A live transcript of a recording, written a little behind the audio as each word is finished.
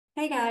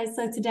Hey guys,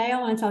 so today I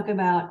want to talk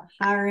about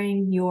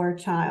hiring your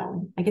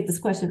child. I get this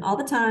question all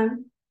the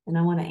time, and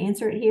I want to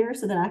answer it here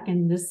so that I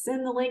can just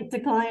send the link to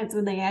clients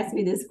when they ask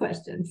me this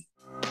question.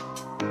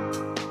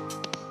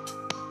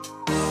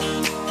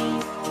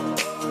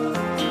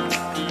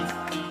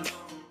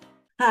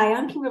 Hi,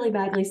 I'm Kimberly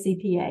Bagley,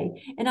 CPA,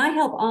 and I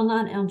help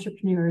online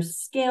entrepreneurs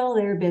scale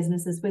their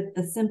businesses with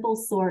the simple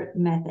sort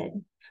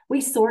method.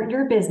 We sort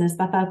your business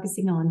by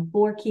focusing on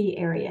 4 key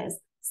areas: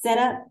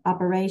 setup,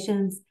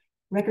 operations,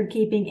 record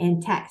keeping,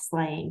 and tax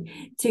laying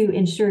to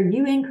ensure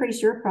you increase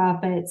your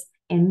profits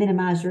and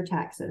minimize your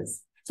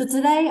taxes. So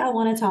today I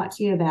want to talk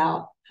to you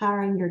about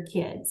hiring your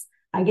kids.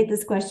 I get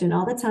this question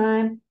all the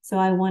time, so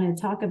I want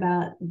to talk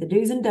about the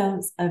do's and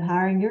don'ts of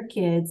hiring your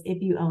kids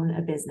if you own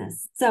a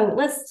business. So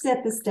let's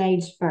set the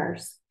stage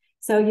first.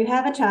 So you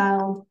have a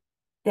child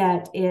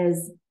that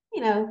is,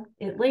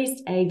 at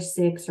least age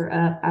 6 or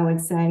up, I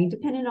would say,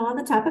 depending on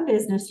the type of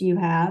business you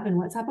have and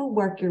what type of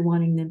work you're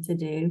wanting them to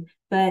do.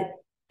 But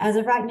as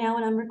of right now,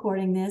 when I'm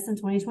recording this in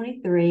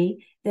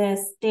 2023,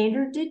 the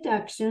standard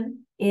deduction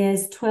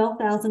is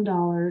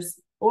 $12,000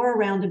 or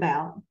around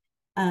about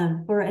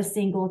for a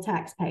single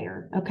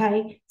taxpayer.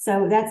 Okay,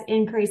 so that's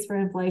increased for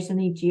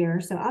inflation each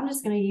year. So I'm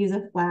just going to use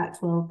a flat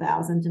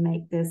 $12,000 to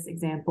make this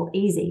example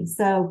easy.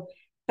 So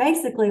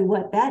basically,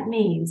 what that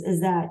means is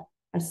that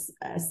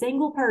a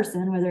single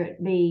person, whether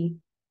it be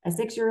a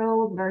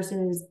 6-year-old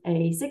versus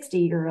a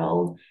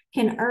 60-year-old,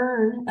 can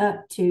earn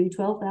up to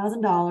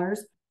 $12,000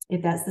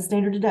 if that's the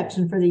standard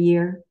deduction for the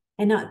year,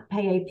 and not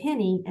pay a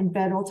penny in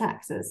federal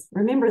taxes.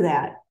 Remember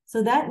that.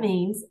 So that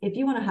means if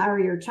you want to hire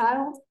your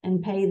child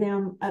and pay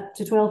them up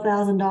to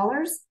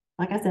 $12,000,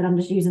 like I said, I'm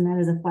just using that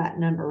as a flat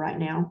number right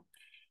now.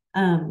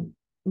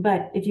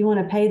 But if you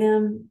want to pay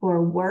them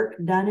for work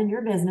done in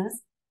your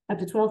business up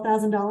to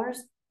 $12,000,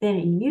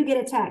 then you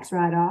get a tax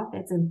write-off.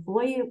 It's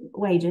employee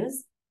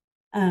wages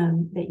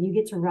that you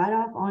get to write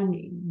off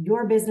on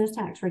your business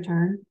tax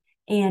return.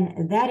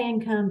 And that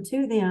income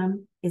to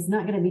them is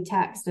not going to be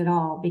taxed at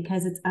all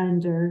because it's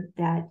under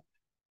that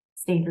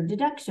standard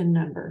deduction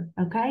number.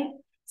 Okay.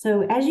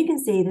 So as you can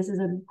see, this is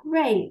a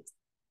great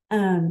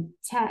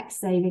tax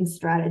saving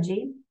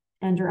strategy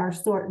under our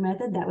S.O.R.T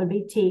method. That would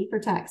be T for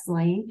tax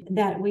laying,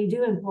 that we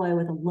do employ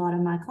with a lot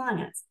of my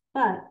clients.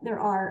 But there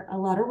are a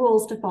lot of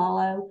rules to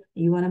follow.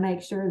 You want to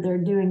make sure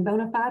they're doing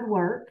bona fide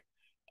work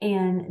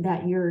and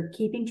that you're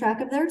keeping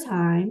track of their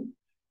time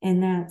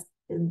and that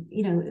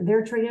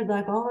they're treated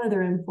like all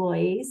other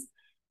employees.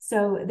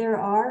 So there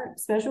are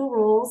special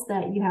rules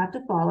that you have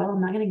to follow.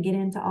 I'm not going to get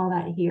into all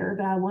that here,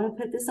 but I want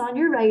to put this on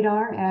your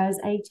radar as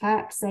a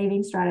tax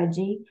saving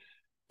strategy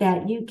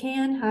that you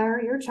can hire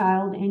your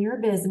child in your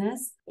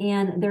business.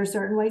 And there are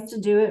certain ways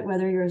to do it,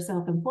 whether you're a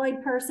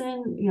self-employed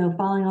person,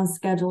 filing on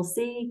Schedule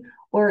C,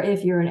 or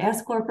if you're an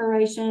S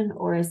corporation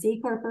or a C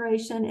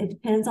corporation. It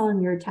depends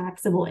on your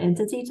taxable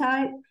entity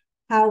type,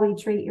 how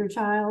we treat your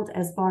child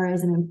as far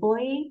as an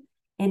employee,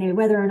 and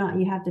whether or not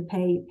you have to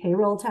pay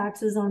payroll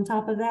taxes on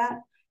top of that.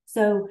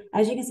 So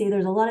as you can see,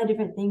 there's a lot of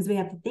different things we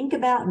have to think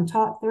about and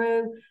talk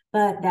through,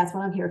 but that's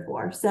what I'm here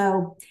for.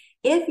 So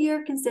if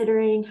you're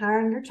considering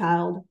hiring your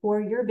child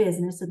for your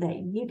business so that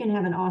you can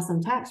have an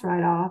awesome tax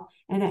write-off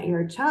and that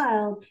your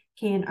child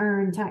can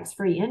earn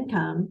tax-free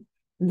income,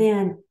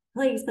 then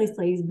please, please,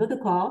 please book a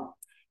call.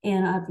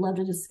 And I'd love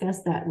to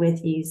discuss that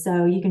with you.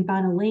 So you can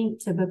find a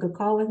link to book a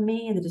call with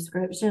me in the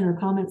description or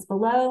comments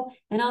below,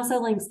 and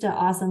also links to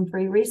awesome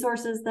free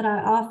resources that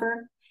I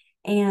offer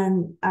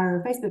and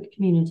our Facebook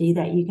community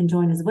that you can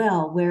join as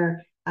well,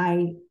 where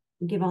I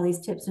give all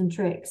these tips and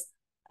tricks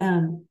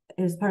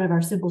as part of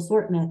our simple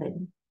sort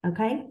method.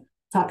 Okay,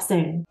 talk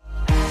soon.